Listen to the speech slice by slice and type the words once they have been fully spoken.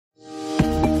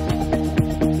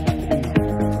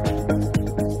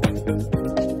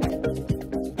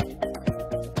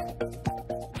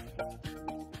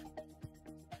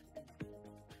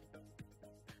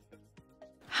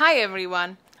Hi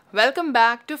everyone, welcome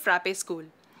back to Frappe School.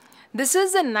 This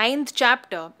is the ninth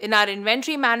chapter in our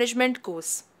inventory management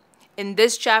course. In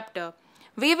this chapter,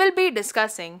 we will be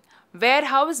discussing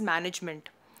warehouse management.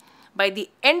 By the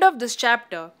end of this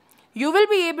chapter, you will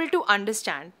be able to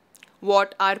understand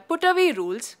what are put away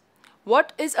rules,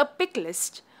 what is a pick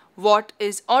list, what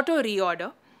is auto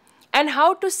reorder, and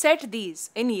how to set these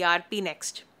in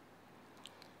ERPNext.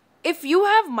 If you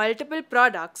have multiple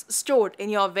products stored in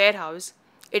your warehouse,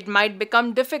 it might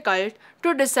become difficult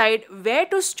to decide where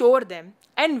to store them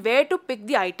and where to pick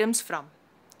the items from.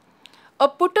 A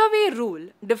put-away rule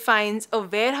defines a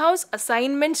warehouse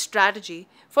assignment strategy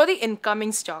for the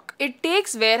incoming stock. It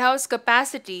takes warehouse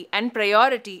capacity and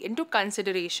priority into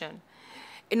consideration.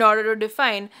 In order to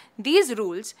define these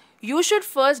rules, you should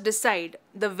first decide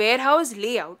the warehouse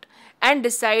layout and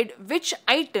decide which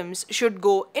items should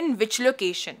go in which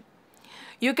location.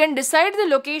 You can decide the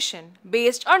location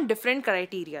based on different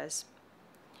criteria.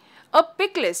 A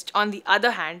pick list, on the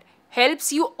other hand,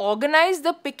 helps you organize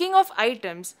the picking of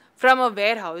items from a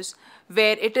warehouse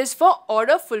where it is for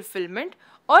order fulfillment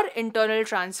or internal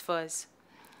transfers.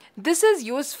 This is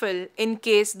useful in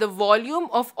case the volume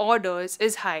of orders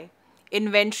is high,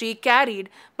 inventory carried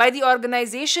by the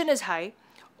organization is high,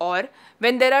 or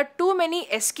when there are too many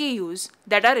SKUs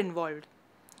that are involved.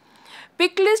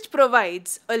 Pick list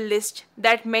provides a list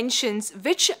that mentions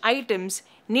which items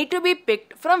need to be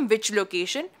picked from which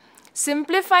location,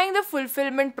 simplifying the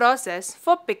fulfillment process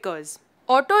for pickers.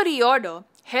 Auto reorder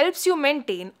helps you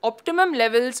maintain optimum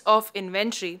levels of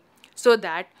inventory so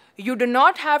that you do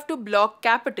not have to block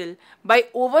capital by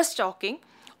overstocking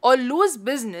or lose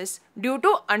business due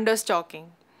to understocking.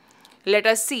 Let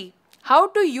us see how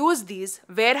to use these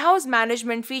warehouse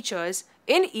management features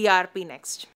in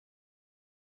ERPNext.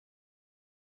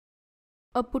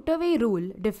 A put-away rule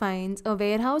defines a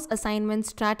warehouse assignment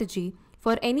strategy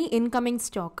for any incoming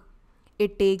stock.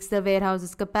 It takes the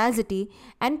warehouse's capacity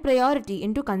and priority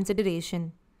into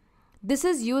consideration. This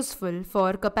is useful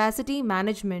for capacity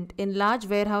management in large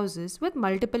warehouses with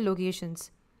multiple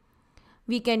locations.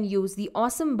 We can use the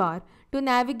awesome bar to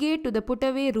navigate to the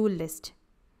put-away rule list.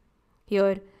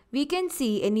 Here, we can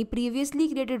see any previously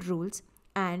created rules,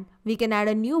 and we can add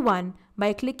a new one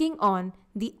by clicking on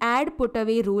the Add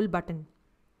Put-away Rule button.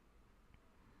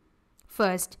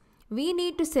 First, we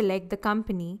need to select the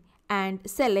company and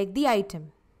select the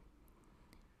item.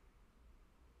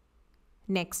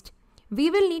 Next, we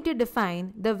will need to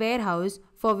define the warehouse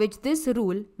for which this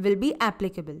rule will be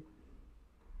applicable.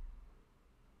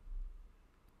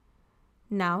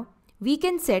 Now, we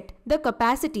can set the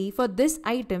capacity for this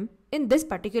item in this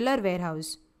particular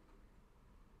warehouse.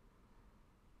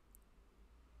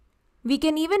 We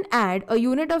can even add a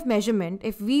unit of measurement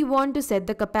if we want to set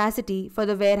the capacity for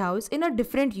the warehouse in a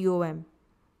different UOM.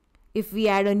 If we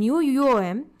add a new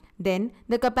UOM, then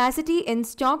the capacity in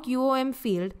stock UOM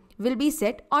field will be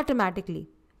set automatically.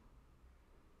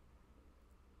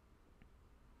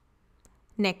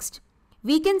 Next,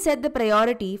 we can set the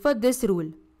priority for this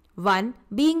rule, 1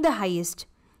 being the highest,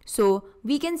 so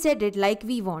we can set it like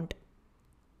we want.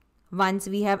 Once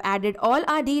we have added all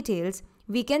our details,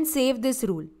 we can save this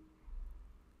rule.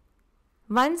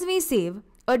 Once we save,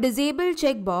 a disable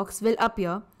checkbox will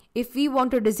appear if we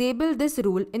want to disable this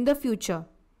rule in the future.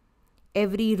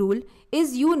 Every rule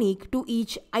is unique to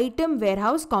each item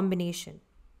warehouse combination.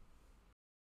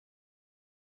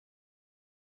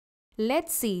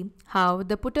 Let's see how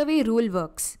the put-away rule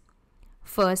works.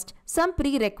 First, some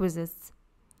prerequisites.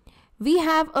 We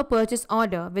have a purchase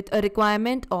order with a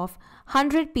requirement of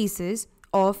 100 pieces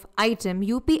of item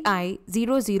UPI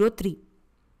 003.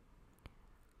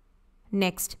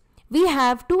 Next, we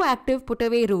have two active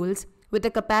put-away rules with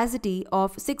a capacity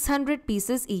of 600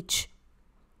 pieces each.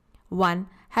 One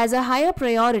has a higher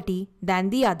priority than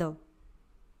the other.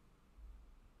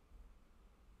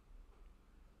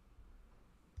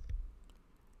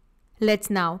 Let's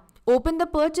now open the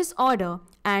purchase order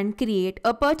and create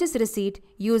a purchase receipt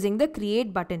using the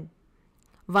Create button.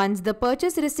 Once the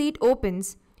purchase receipt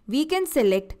opens, we can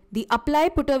select the Apply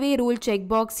Put-away Rule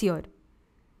checkbox here.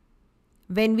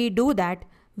 When we do that,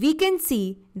 we can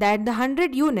see that the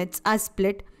 100 units are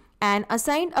split and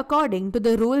assigned according to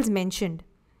the rules mentioned.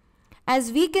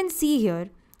 As we can see here,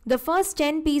 the first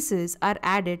 10 pieces are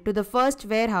added to the first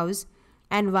warehouse,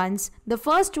 and once the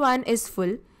first one is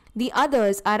full, the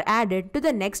others are added to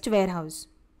the next warehouse.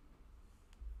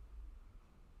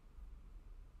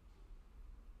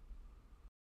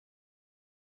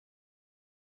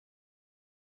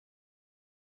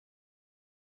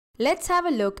 Let's have a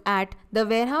look at the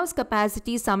warehouse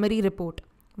capacity summary report.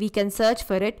 We can search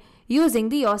for it using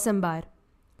the awesome bar.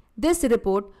 This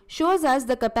report shows us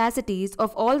the capacities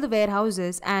of all the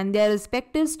warehouses and their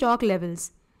respective stock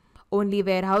levels. Only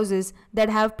warehouses that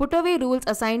have put-away rules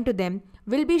assigned to them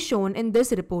will be shown in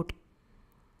this report.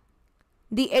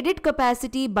 The Edit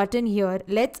Capacity button here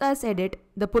lets us edit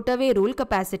the put-away rule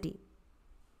capacity.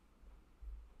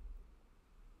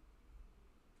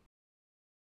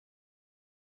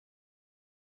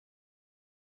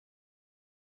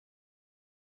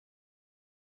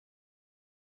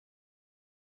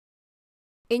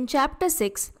 In Chapter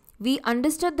 6, we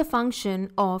understood the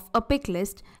function of a pick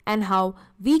list and how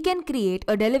we can create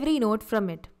a delivery note from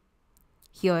it.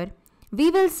 Here, we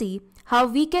will see how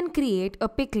we can create a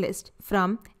pick list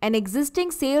from an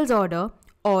existing sales order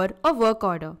or a work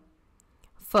order.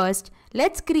 First,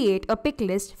 let's create a pick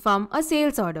list from a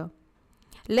sales order.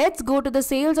 Let's go to the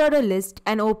sales order list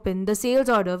and open the sales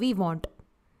order we want.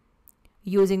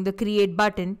 Using the Create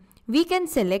button, we can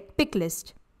select Pick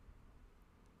List.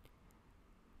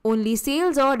 Only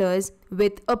sales orders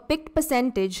with a picked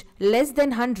percentage less than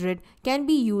 100 can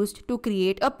be used to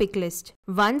create a pick list.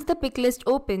 Once the pick list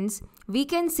opens, we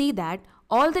can see that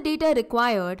all the data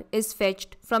required is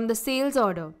fetched from the sales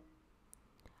order.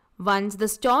 Once the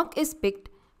stock is picked,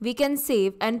 we can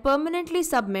save and permanently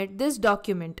submit this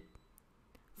document.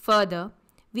 Further,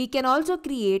 we can also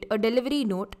create a delivery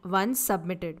note once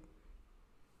submitted.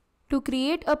 To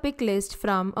create a pick list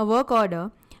from a work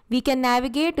order, we can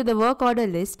navigate to the work order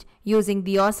list using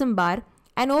the awesome bar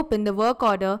and open the work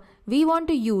order we want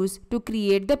to use to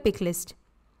create the pick list.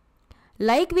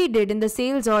 Like we did in the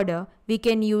sales order, we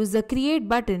can use the Create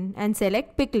button and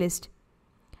select Pick List.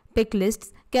 Pick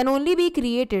lists can only be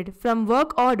created from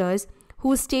work orders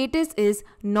whose status is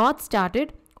not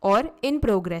started or in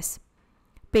progress.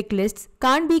 Pick lists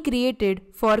can't be created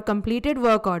for completed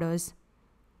work orders.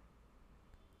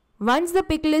 Once the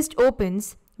pick list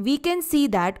opens, we can see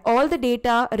that all the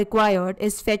data required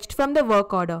is fetched from the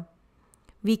work order.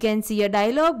 We can see a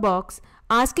dialog box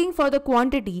asking for the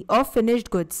quantity of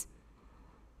finished goods.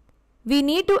 We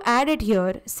need to add it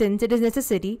here since it is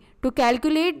necessary to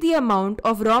calculate the amount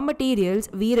of raw materials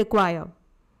we require.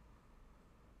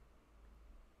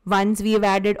 Once we have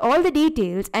added all the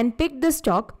details and picked the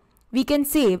stock, we can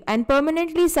save and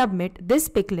permanently submit this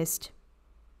pick list.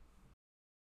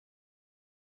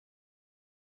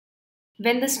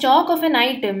 When the stock of an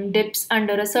item dips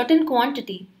under a certain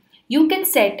quantity, you can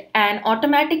set an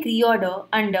automatic reorder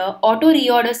under Auto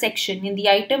Reorder section in the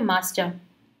item master.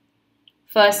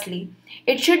 Firstly,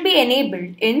 it should be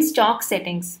enabled in stock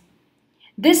settings.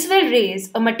 This will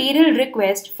raise a material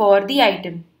request for the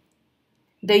item.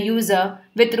 The user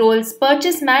with roles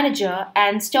Purchase Manager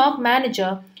and Stock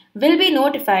Manager will be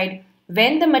notified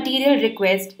when the material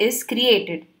request is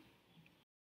created.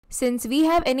 Since we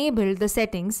have enabled the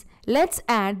settings, let's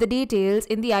add the details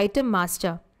in the item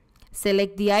master.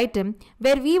 Select the item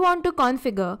where we want to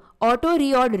configure auto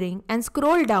reordering and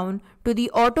scroll down to the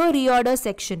auto reorder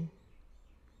section.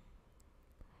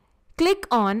 Click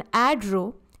on Add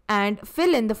Row and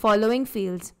fill in the following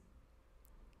fields.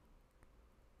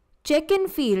 Check-in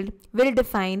field will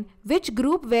define which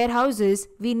group warehouses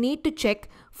we need to check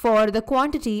for the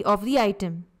quantity of the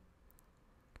item.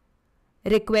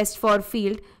 Request for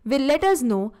field will let us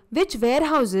know which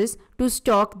warehouses to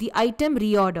stock the item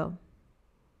reorder.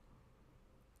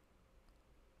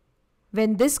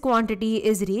 When this quantity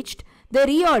is reached, the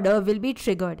reorder will be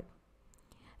triggered.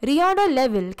 Reorder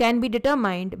level can be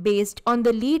determined based on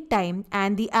the lead time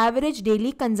and the average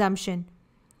daily consumption.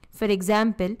 For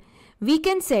example, we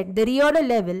can set the reorder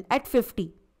level at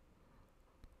 50.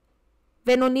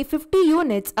 When only 50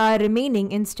 units are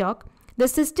remaining in stock, the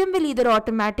system will either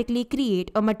automatically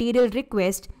create a material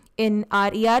request in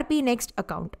our ERPNext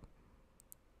account.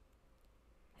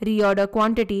 Reorder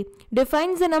quantity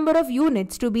defines the number of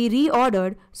units to be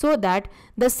reordered so that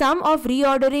the sum of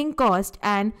reordering cost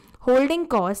and holding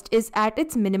cost is at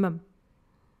its minimum.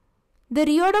 The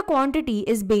reorder quantity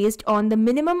is based on the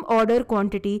minimum order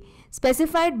quantity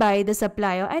specified by the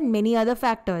supplier and many other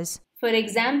factors. For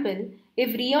example,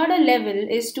 if reorder level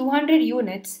is 200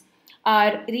 units,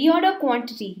 our reorder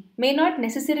quantity may not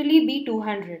necessarily be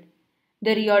 200.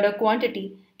 The reorder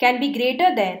quantity can be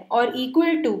greater than or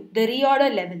equal to the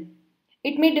reorder level.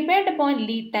 It may depend upon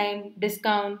lead time,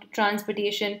 discount,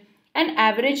 transportation, and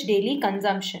average daily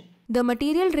consumption. The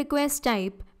material request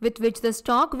type with which the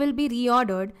stock will be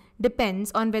reordered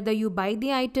depends on whether you buy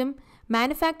the item,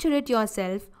 manufacture it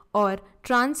yourself, or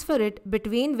transfer it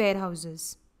between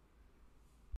warehouses.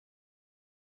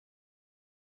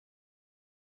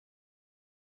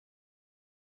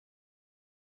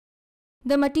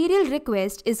 The material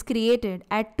request is created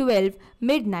at 12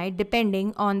 midnight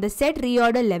depending on the set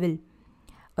reorder level.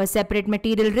 A separate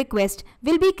material request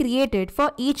will be created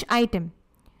for each item.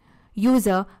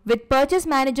 User with Purchase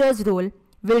Manager's role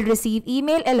will receive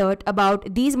email alert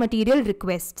about these material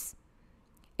requests.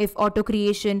 If auto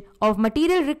creation of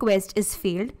material request is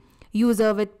failed,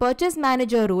 user with Purchase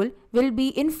Manager role will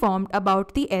be informed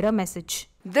about the error message.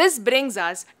 This brings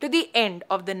us to the end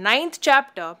of the 9th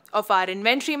chapter of our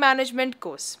inventory management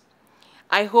course.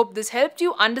 I hope this helped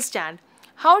you understand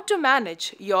how to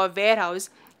manage your warehouse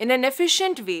in an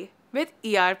efficient way with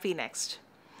ERPNext.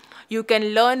 You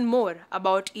can learn more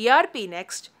about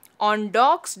ERPNext on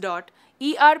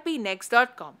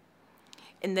docs.erpnext.com.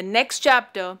 In the next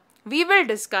chapter, we will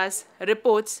discuss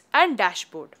reports and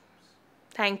dashboard.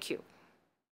 Thank you.